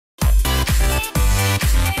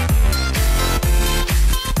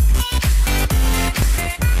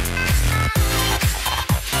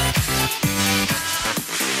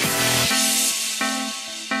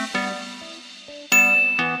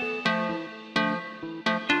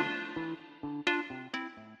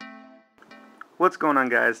What's going on,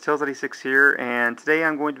 guys? Tails86 here, and today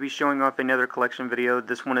I'm going to be showing off another collection video.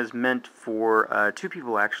 This one is meant for two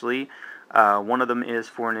people, actually. One of them is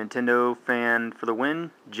for a Nintendo fan for the win,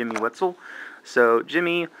 Jimmy Wetzel. So,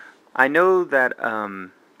 Jimmy, I know that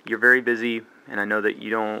you're very busy, and I know that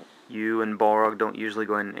you and Balrog don't usually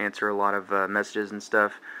go and answer a lot of messages and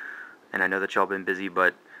stuff, and I know that y'all been busy,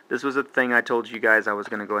 but this was a thing I told you guys I was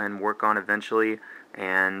going to go ahead and work on eventually,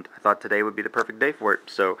 and I thought today would be the perfect day for it.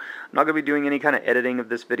 So I'm not going to be doing any kind of editing of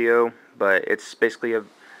this video, but it's basically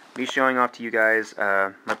me showing off to you guys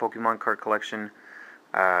my Pokemon card collection.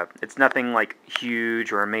 It's nothing like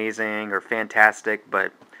huge or amazing or fantastic,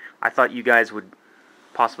 but I thought you guys would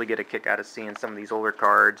possibly get a kick out of seeing some of these older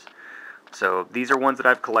cards. So these are ones that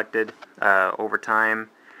I've collected over time.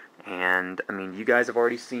 And I mean, you guys have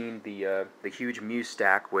already seen the huge Mew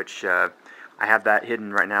stack, which I have that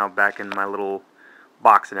hidden right now back in my little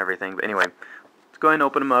box and everything. But anyway, let's go ahead and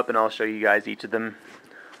open them up, and I'll show you guys each of them.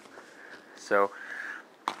 So,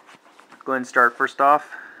 go ahead and start first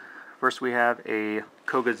off. First, we have a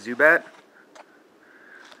Koga Zubat.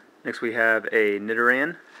 Next, we have a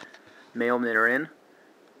Nidoran, male Nidoran.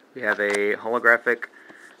 We have a holographic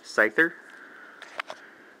Scyther.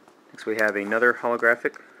 Next, we have another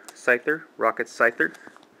holographic Scyther, Rocket Scyther.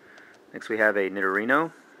 Next we have a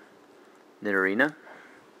Nidorino, Nidorina,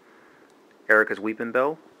 Erica's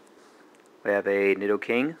Weepinbell. We have a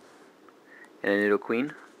Nidoking and a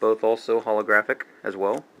Nidoqueen, both also holographic as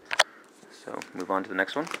well. So move on to the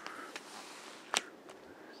next one.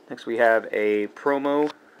 Next we have a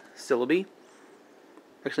promo Celebi.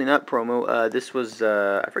 Actually not promo, this was,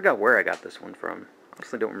 I forgot where I got this one from.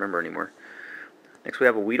 Honestly don't remember anymore. Next we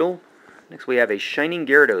have a Weedle. Next we have a Shining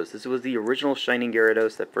Gyarados. This was the original Shining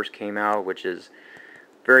Gyarados that first came out, which is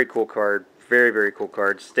a very cool card. Very, very cool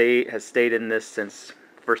card. Has stayed in this since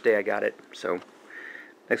the first day I got it. So,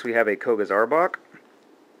 next we have a Koga's Arbok.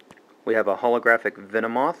 We have a holographic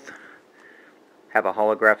Venomoth. Have a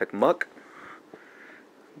holographic Muck.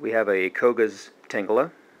 We have a Koga's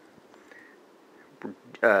Tangela.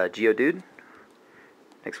 Geodude.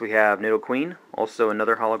 Next we have Nidoqueen. Also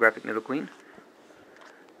another holographic Nidoqueen.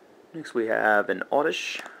 Next we have an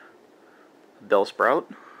Oddish, Bellsprout,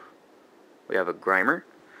 we have a Grimer,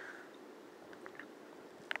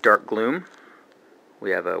 Dark Gloom,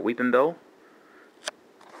 we have a Weepinbell,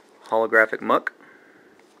 holographic Muck,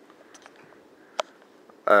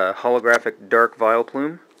 a holographic Dark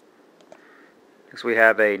Vileplume. Next we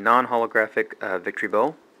have a non-holographic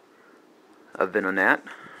Victreebel, a Venonat.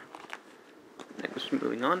 Next,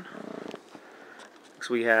 moving on. Next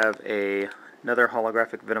we have another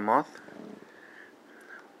holographic Venomoth.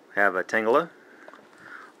 We have a Tangela,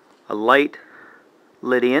 a Light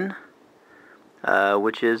Lydian,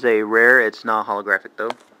 which is a rare. It's not holographic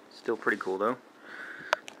though. Still pretty cool though.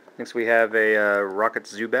 Next we have a Rocket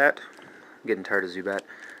Zubat. I'm getting tired of Zubat.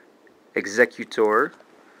 Executor.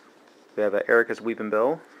 We have a Erica's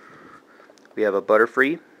Weepinbell. We have a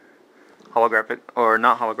Butterfree, holographic or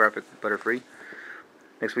not holographic Butterfree.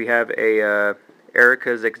 Next we have a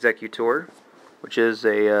Erica's Executor, which is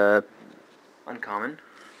a uncommon.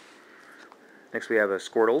 Next we have a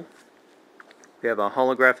Squirtle. We have a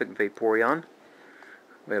holographic Vaporeon.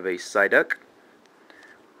 We have a Psyduck.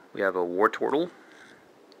 We have a Wartortle.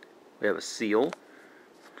 We have a Seal.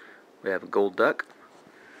 We have a Golduck.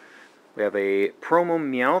 We have a Promo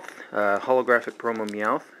Meowth, holographic Promo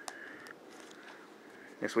Meowth.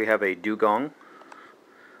 Next we have a Dugong,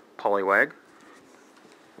 Poliwag.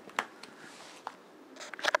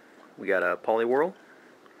 We got a Poliwhirl,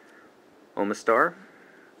 Omastar.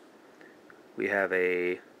 We have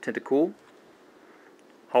a Tentacool,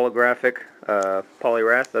 holographic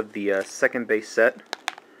Poliwrath of the second base set,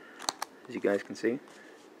 as you guys can see.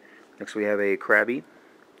 Next we have a Krabby.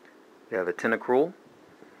 We have a Tentacruel,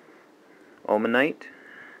 Omanite.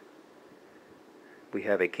 We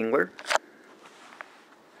have a Kingler.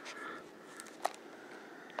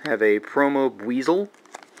 Have a promo Weasel,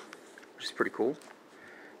 which is pretty cool.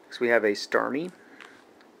 Next we have a Starmie.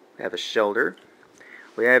 We have a Shelder.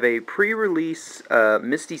 We have a pre-release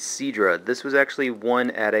Misty Seadra. This was actually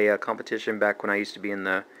won at a competition back when I used to be in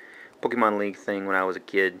the Pokemon League thing when I was a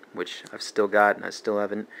kid, which I've still got, and I still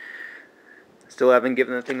haven't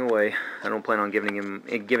given that thing away. I don't plan on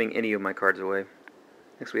giving any of my cards away.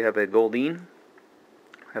 Next we have a Goldeen.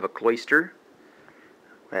 We have a Cloyster.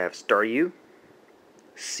 We have Staryu,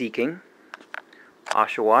 Seeking,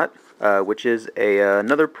 Oshawott, which is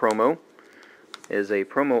another promo. Is a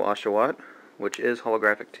promo Oshawott, which is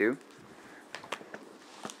holographic too.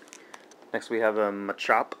 Next we have a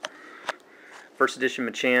Machop, first edition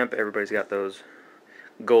Machamp. Everybody's got those.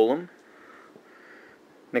 Golem.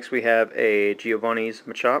 Next we have a Giovanni's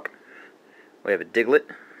Machop. We have a Diglett.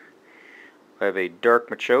 We have a Dark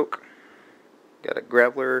Machoke. Got a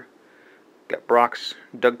Graveler. Got Brock's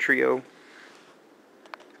Doug Trio.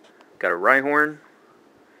 Got a Rhyhorn.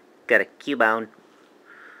 Got a Cubone.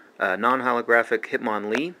 Non-holographic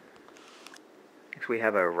Hitmonlee. Next we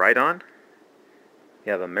have a Rhydon.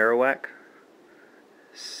 We have a Marowak.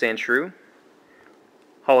 Sandshrew.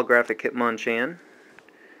 Holographic Hitmonchan.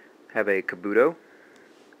 Have a Kabuto.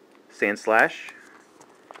 Sandslash.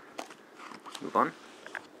 Move on.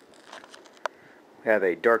 We have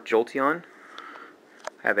a Dark Jolteon.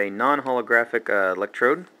 Have a non-holographic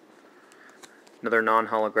Electrode. Another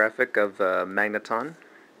non-holographic of Magneton.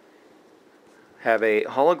 Have a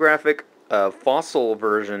holographic fossil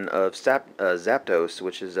version of Zapdos,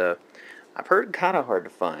 which is I've heard kind of hard to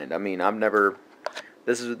find. I mean, I've never.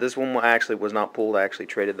 This one actually was not pulled. I actually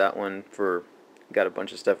traded that one for. Got a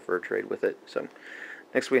bunch of stuff for a trade with it. So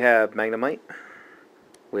next we have Magnemite.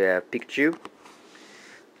 We have Pikachu.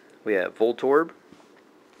 We have Voltorb.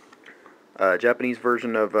 Japanese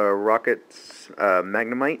version of Rocket's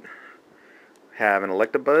Magnemite. Have an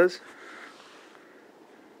Electabuzz.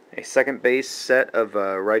 A second base set of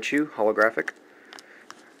Raichu, holographic.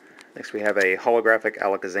 Next we have a holographic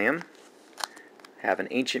Alakazam. Have an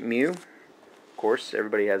Ancient Mew. Of course,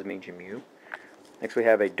 everybody has an Ancient Mew. Next we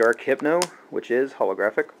have a Dark Hypno, which is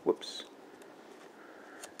holographic. Whoops.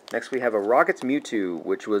 Next we have a Rocket's Mewtwo,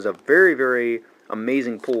 which was a very, very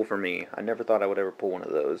amazing pull for me. I never thought I would ever pull one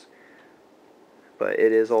of those. But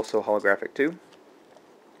it is also holographic too.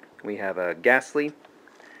 We have a Ghastly.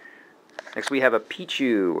 Next we have a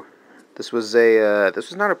Pichu. This was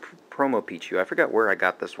not a promo Pichu. I forgot where I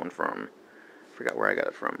got this one from.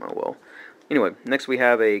 Oh well. Anyway, next we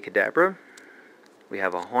have a Kadabra. We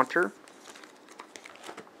have a Haunter.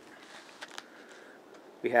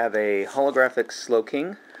 We have a holographic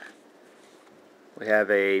Slowking. We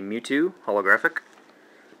have a Mewtwo, holographic.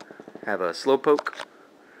 Have a Slowpoke.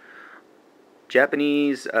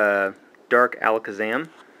 Japanese Dark Alakazam.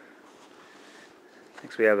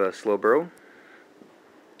 Next we have a Slowbro.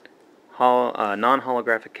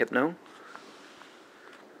 Non-holographic Hypno.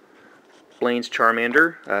 Blaine's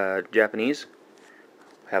Charmander, Japanese.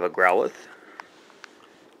 Have a Growlithe.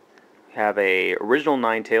 Have a original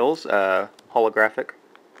Ninetales, holographic.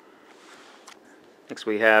 Next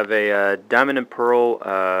we have a Diamond and Pearl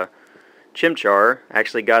Chimchar. I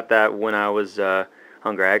actually got that when I was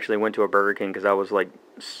hungry. I actually went to a Burger King because I was like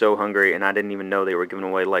so hungry, and I didn't even know they were giving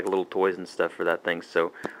away like little toys and stuff for that thing.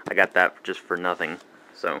 So I got that just for nothing.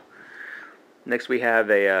 So next we have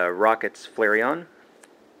a Rocket's Flareon,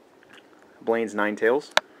 Blaine's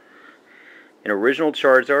Ninetales, an original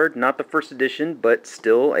Charizard, not the first edition, but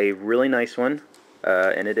still a really nice one,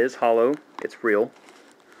 and it is hollow. It's real.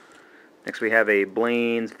 Next we have a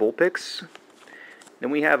Blaine's Vulpix.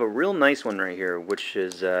 Then we have a real nice one right here, which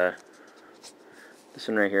is this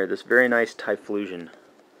one right here, this very nice Typhlosion.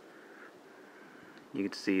 You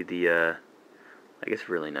can see the, I guess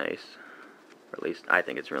really nice, or at least I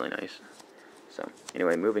think it's really nice. So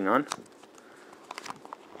anyway, moving on.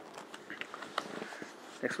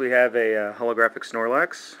 Next we have a holographic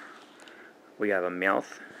Snorlax. We have a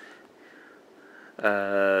Meowth,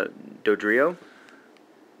 Dodrio,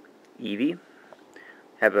 Eevee.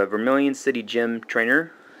 Have a Vermilion City Gym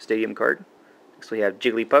Trainer Stadium card. Next we have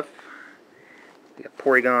Jigglypuff. We got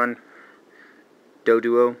Porygon,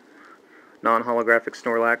 Doduo, non-holographic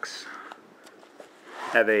Snorlax.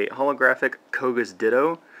 Have a holographic Koga's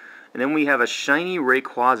Ditto. And then we have a shiny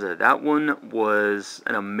Rayquaza. That one was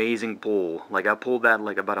an amazing pull. Like I pulled that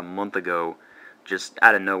like about a month ago, just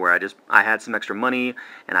out of nowhere. I had some extra money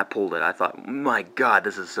and I pulled it. I thought, my God,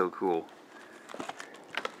 this is so cool.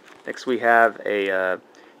 Next we have a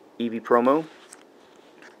Eevee promo.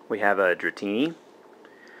 We have a Dratini.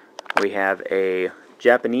 We have a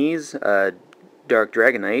Japanese Dark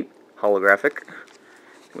Dragonite holographic.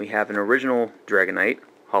 We have an original Dragonite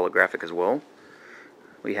holographic as well.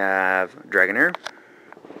 We have Dragonair,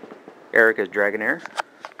 Erica's Dragonair,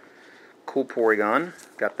 cool Porygon.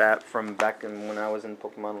 Got that from back in when I was in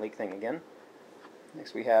Pokemon League thing again.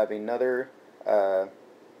 Next we have another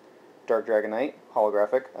Dark Dragonite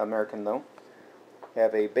holographic, American though. We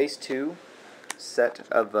have a base 2 set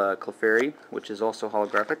of Clefairy, which is also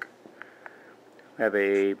holographic. We have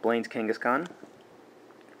a Blaine's Kangaskhan.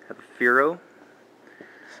 Have a Fearow,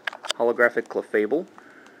 holographic Clefable,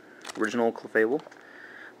 original Clefable.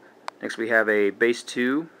 Next we have a base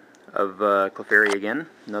 2 of Clefairy again,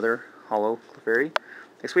 another holo Clefairy.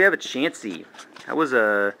 Next we have a Chansey. That was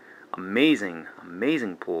a amazing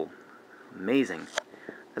pull. Amazing.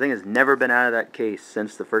 I think it's never been out of that case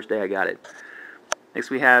since the first day I got it. Next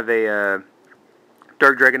we have a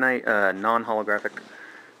Dark Dragonite non-holographic.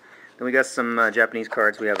 Then we got some Japanese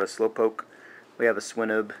cards. We have a Slowpoke, we have a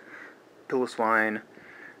Swinub, Piloswine,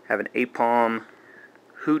 have an Apom,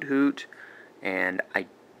 Hoot Hoot, and I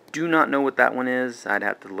do not know what that one is. I'd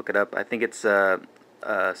have to look it up. I think it's a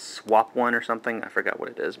swap one or something. I forgot what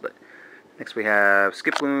it is. But next we have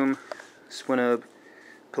Skiploom, Swinub,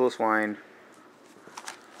 Piloswine,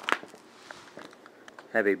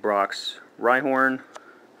 have a Brox Rhyhorn.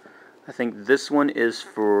 I think this one is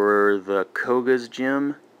for the Koga's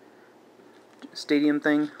Gym Stadium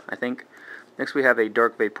thing, I think. Next we have a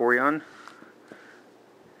Dark Vaporeon,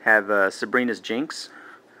 have Sabrina's Jinx,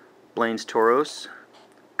 Blaine's Tauros,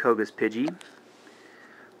 Koga's Pidgey,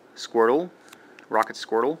 Squirtle, Rocket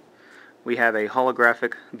Squirtle. We have a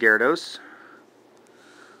holographic Gyarados.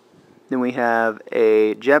 Then we have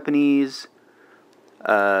a Japanese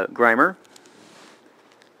Grimer.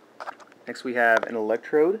 Next we have an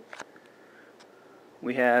Electrode.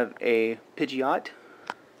 We have a Pidgeot,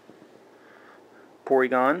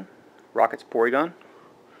 Porygon, Rocket's Porygon,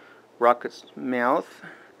 Rocket's Mouth.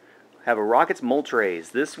 Have a Rocket's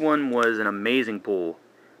Moltres. This one was an amazing pull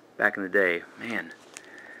back in the day. Man,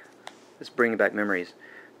 this bringing back memories.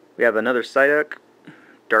 We have another Psyduck,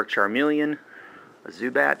 Dark Charmeleon, a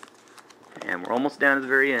Zubat, and we're almost down to the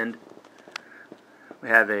very end. We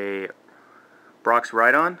have a Brox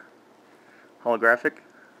Rhydon, holographic,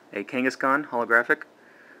 a Kangaskhan, holographic,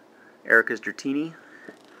 Erica's Dratini,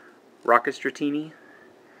 Rocket's Dratini,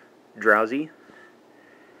 Drowsy,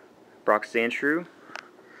 Brock's Sandshrew,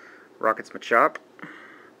 Rocket's Machop,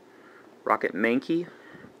 Rocket Mankey,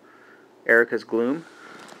 Erica's Gloom.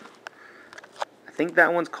 I think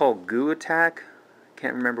that one's called Goo Attack.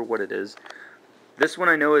 Can't remember what it is. This one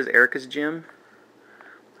I know is Erica's Gym.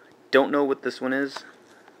 Don't know what this one is.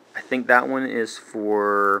 I think that one is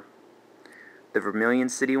for the Vermilion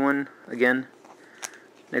City one again.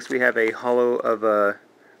 Next we have a holo of a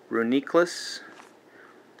Reuniclus,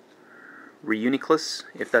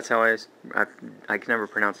 if that's how I can never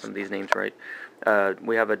pronounce some of these names right.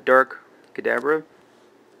 We have a Dark Kadabra.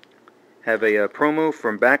 Have a promo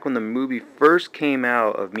from back when the movie first came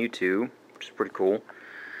out of Mewtwo, which is pretty cool.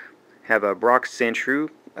 Have a Brox Sandshrew,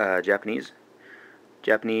 Japanese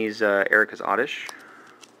Erica's Oddish.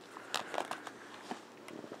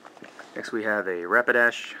 Next we have a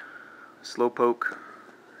Rapidash, Slowpoke,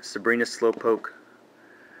 Sabrina's Slowpoke.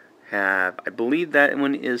 I believe that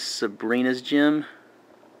one is Sabrina's Gym.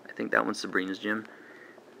 I think that one's Sabrina's Gym.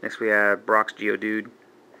 Next we have Brox Geodude.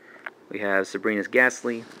 We have Sabrina's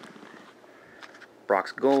Ghastly,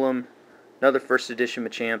 Brox Golem, another first edition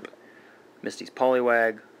Machamp, Misty's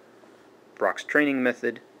Poliwag, Brock's Training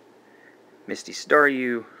Method, Misty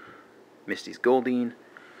Staryu, Misty's Goldeen,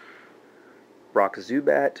 Brock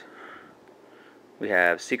Zubat. We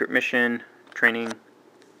have Secret Mission, Trainer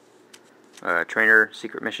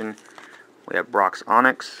Secret Mission. We have Brock's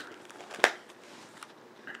Onyx,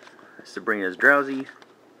 Sabrina's Drowsy,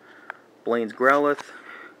 Blaine's Growlithe.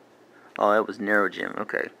 Oh, that was Narrow Gym.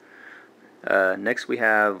 Okay. Next we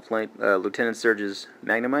have Lieutenant Surge's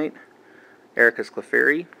Magnemite, Erica's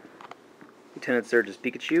Clefairy, Lieutenant Surge's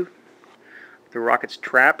Pikachu, the Rocket's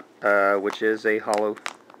Trap, which is a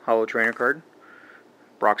holo trainer card,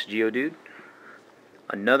 Brock's Geodude,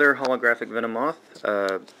 another holographic Venomoth,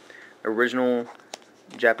 original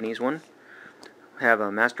Japanese one. We have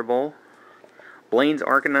a Master Ball, Blaine's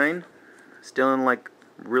Arcanine, still in like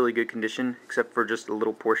really good condition except for just a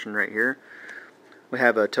little portion right here. We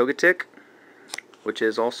have a Togetic, which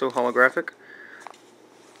is also holographic.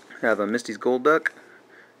 We have a Misty's Golduck,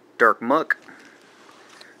 Dark Muck,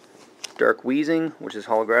 Dark Weezing, which is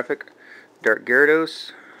holographic, Dark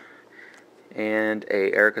Gyarados, and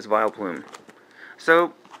a Erica's Vileplume.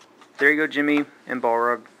 So, there you go, Jimmy and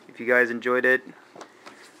Balrog. If you guys enjoyed it,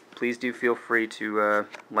 please do feel free to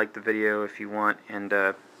like the video if you want, and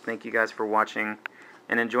thank you guys for watching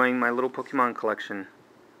and enjoying my little Pokemon collection.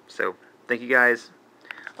 So, thank you guys.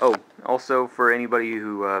 Oh, also for anybody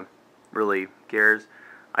who really cares,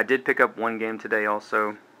 I did pick up one game today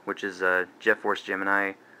also, which is Jet Force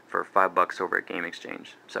Gemini for $5 over at Game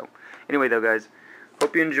Exchange. So, anyway though guys,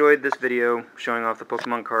 hope you enjoyed this video showing off the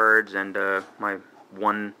Pokemon cards and my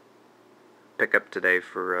one pickup today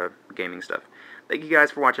for gaming stuff. Thank you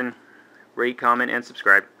guys for watching. Rate, comment, and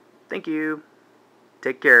subscribe. Thank you.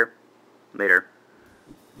 Take care. Later.